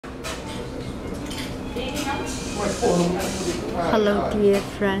Hello dear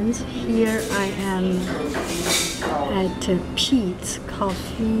friends, here I am at Pete's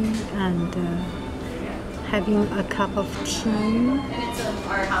Coffee and having a cup of tea,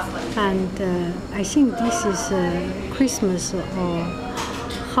 and I think this is a Christmas or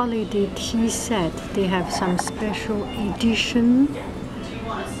holiday tea set. They have some special edition,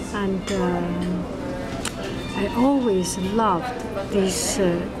 and I always loved this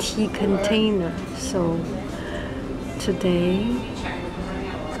tea container, so today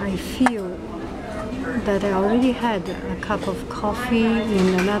I feel that I already had a cup of coffee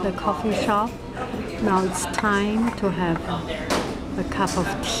in another coffee shop. Now it's time to have a cup of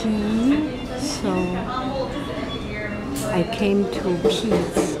tea, so I came to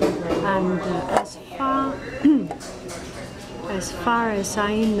Pete's, and as far as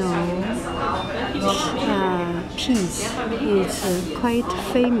I know, Pete's is quite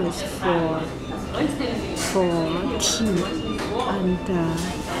famous for tea, and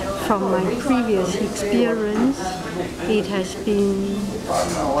from my previous experience, it has been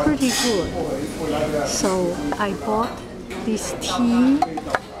pretty good. So I bought this tea,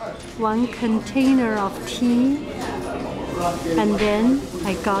 one container of tea, and then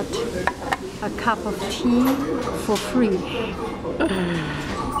I got a cup of tea for free.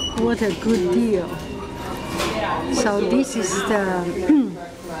 What a good deal. So this is the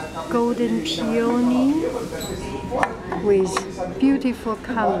golden peony with beautiful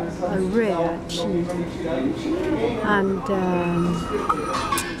color, a rare tea, and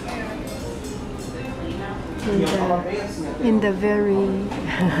in the very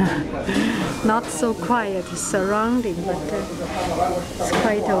not so quiet surrounding, but it's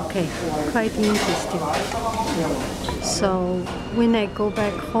quite okay, quite interesting. So when I go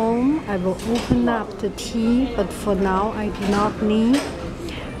back home, I will open up the tea, but for now I do not need.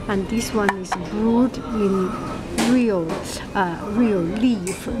 And this one is brewed in real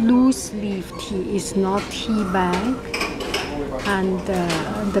leaf, loose leaf tea. It's not tea bag. And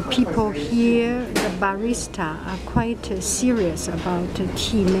the people here, the barista, are quite serious about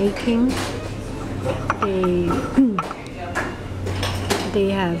tea making. They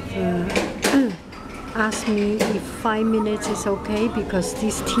have asked me if 5 minutes is okay, because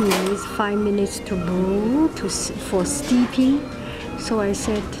this tea needs 5 minutes to brew for steeping. So I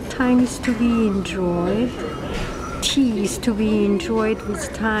said, time is to be enjoyed. Tea is to be enjoyed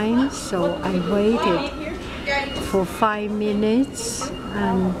with time. So I waited for 5 minutes,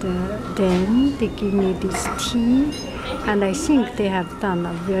 and then they give me this tea, and I think they have done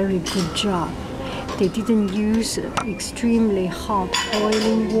a very good job. They didn't use extremely hot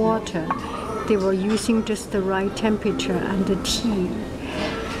boiling water. They were using just the right temperature, and the tea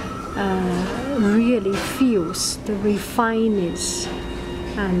really feels the refineness,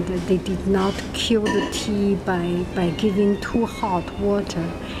 and they did not kill the tea by giving too hot water,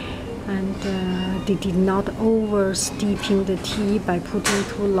 and they did not over steeping the tea by putting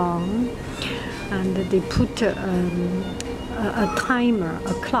too long, and they put a timer,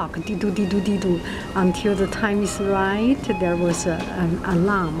 a clock, didu, until the time is right. There was an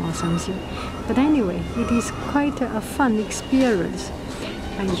alarm or something. But anyway, it is quite a fun experience.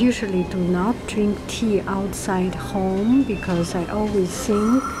 I usually do not drink tea outside home, because I always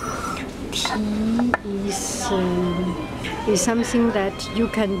think tea is something that you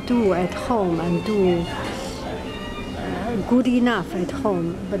can do at home and do good enough at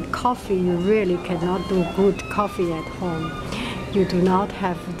home. But coffee, you really cannot do good coffee at home. You do not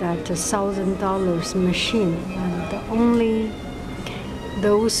have that $1,000 machine, and only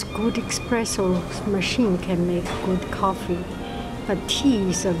those good espresso machine can make good coffee. But tea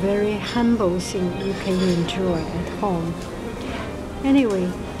is a very humble thing you can enjoy at home. Anyway,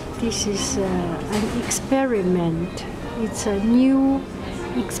 this is an experiment. It's a new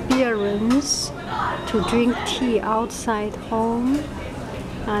experience to drink tea outside home,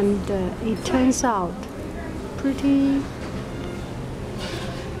 and it turns out pretty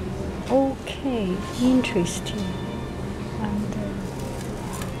okay, interesting.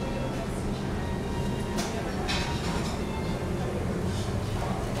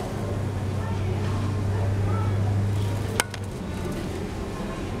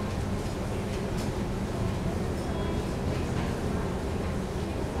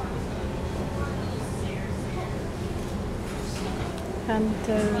 And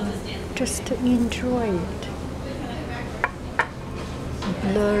just enjoy it.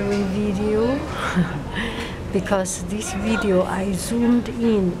 Blurry video because this video I zoomed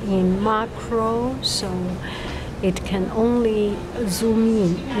in macro, so it can only zoom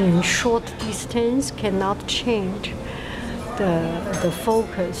in short distance, cannot change the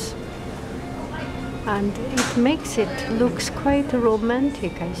focus. and it makes it looks quite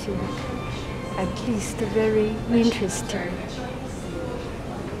romantic, I think. At least very interesting.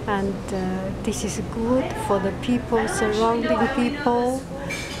 And this is good for the people, surrounding people,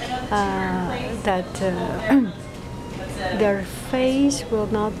 that their face will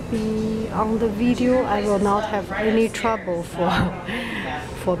not be on the video. I will not have any trouble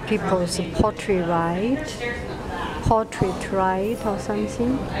for people's portrait or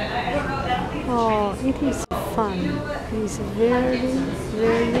something. Oh, it is fun. It is very,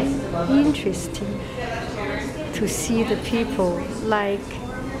 very interesting to see the people like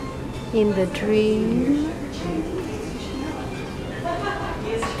in the dream.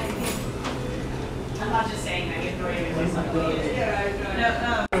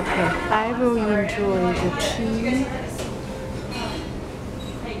 Okay, I will enjoy the tea.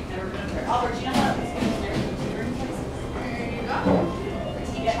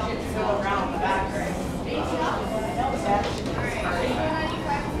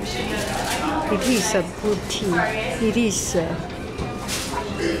 It is a good tea.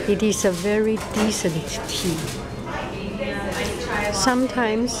 It is a very decent tea.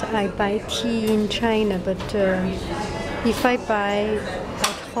 Sometimes I buy tea in China, but if I buy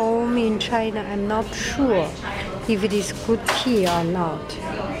at home in China, I'm not sure if it is good tea or not.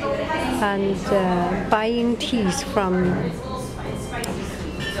 And buying teas from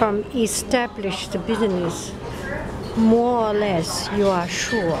established business, more or less you are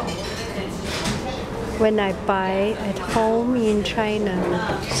sure. When I buy at home in China,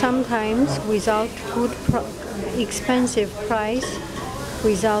 sometimes without good expensive price,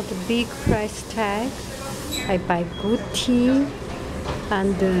 without a big price tag, I buy good tea,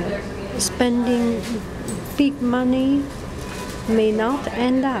 and spending big money may not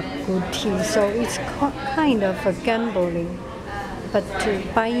end up good tea. So it's kind of a gambling. But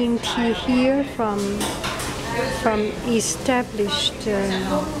buying tea here from established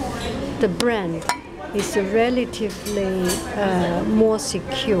the brand is relatively more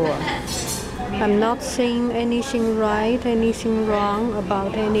secure. I'm not saying anything right, anything wrong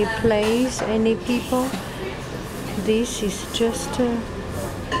about any place, any people. This is just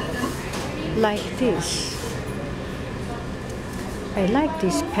like this. I like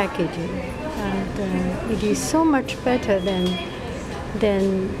this packaging, and it is so much better than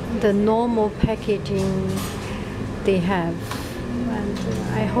the normal packaging they have. And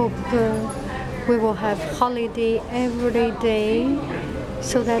I hope we will have holiday every day,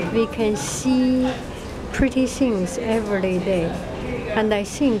 so that we can see pretty things every day. And I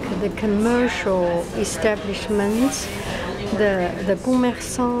think the commercial establishments, the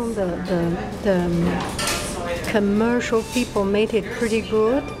commerçants, the commercial people made it pretty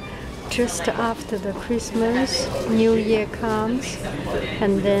good. Just after the Christmas, New Year comes,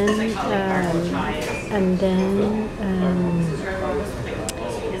 and then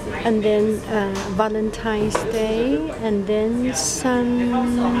Valentine's Day, and then St.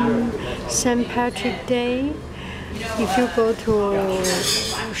 Patrick's Day. If you go to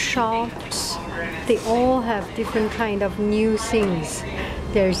shops, they all have different kind of new things.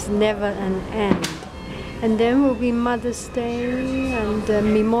 There's never an end. And then will be Mother's Day and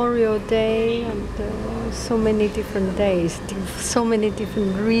Memorial Day, and so many different days, so many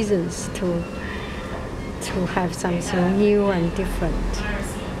different reasons to have something new and different.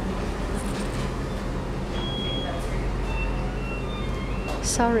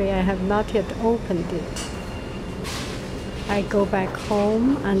 Sorry, I have not yet opened it. I go back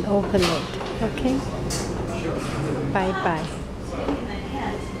home and open it, okay? Bye-bye.